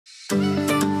SAM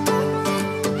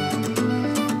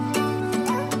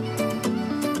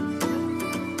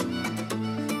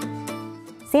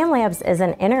Labs is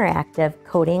an interactive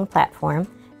coding platform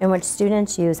in which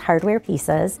students use hardware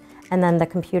pieces and then the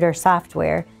computer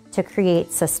software to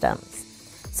create systems.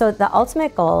 So the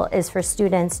ultimate goal is for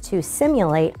students to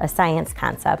simulate a science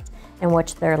concept in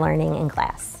which they're learning in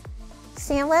class.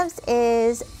 SAM Labs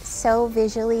is so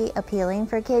visually appealing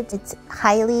for kids. It's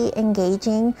highly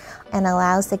engaging and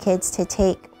allows the kids to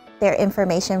take their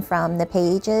information from the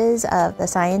pages of the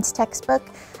science textbook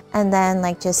and then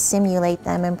just simulate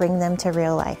them and bring them to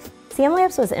real life. SAM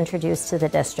Labs was introduced to the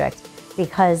district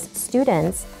because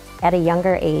students at a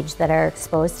younger age that are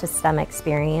exposed to STEM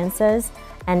experiences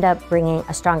end up bringing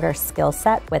a stronger skill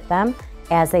set with them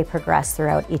as they progress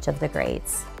throughout each of the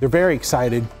grades. They're very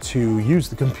excited to use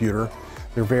the computer.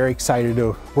 They're very excited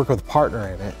to work with a partner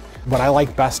in it. What I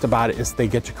like best about it is they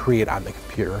get to create on the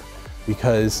computer,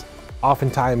 because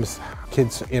oftentimes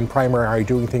kids in primary are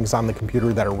doing things on the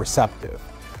computer that are receptive,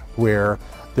 where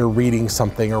they're reading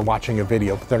something or watching a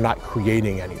video, but they're not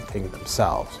creating anything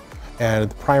themselves. And at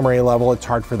the primary level, it's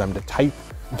hard for them to type.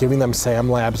 Giving them SAM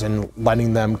Labs and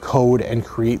letting them code and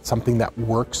create something that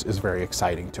works is very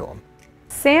exciting to them.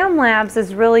 SAM Labs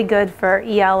is really good for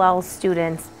ELL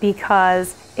students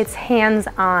because it's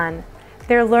hands-on.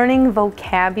 They're learning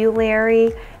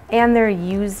vocabulary and they're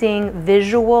using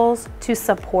visuals to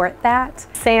support that.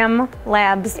 SAM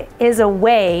Labs is a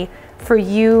way for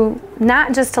you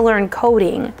not just to learn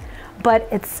coding, but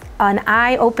it's an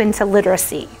eye open to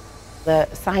literacy. The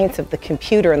science of the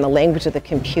computer and the language of the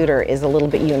computer is a little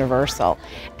bit universal.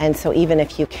 And so even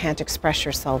if you can't express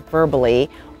yourself verbally,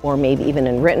 or maybe even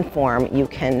in written form, you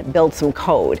can build some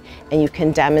code and you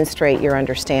can demonstrate your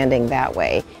understanding that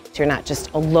way. So you're not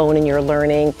just alone in your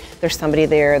learning. There's somebody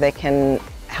there that can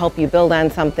help you build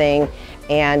on something,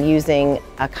 and using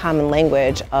a common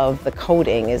language of the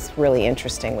coding is a really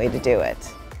interesting way to do it.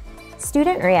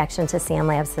 Student reaction to SAM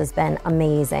Labs has been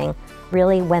amazing.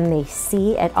 Really, when they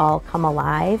see it all come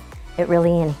alive, it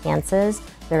really enhances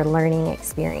their learning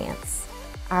experience.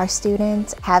 Our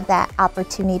students have that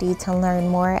opportunity to learn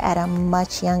more at a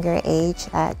much younger age.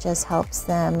 That just helps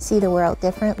them see the world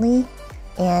differently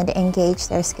and engage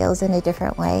their skills in a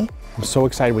different way. I'm so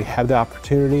excited we have the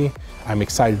opportunity. I'm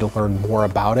excited to learn more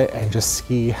about it and just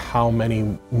see how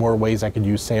many more ways I could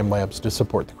use SAM Labs to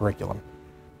support the curriculum.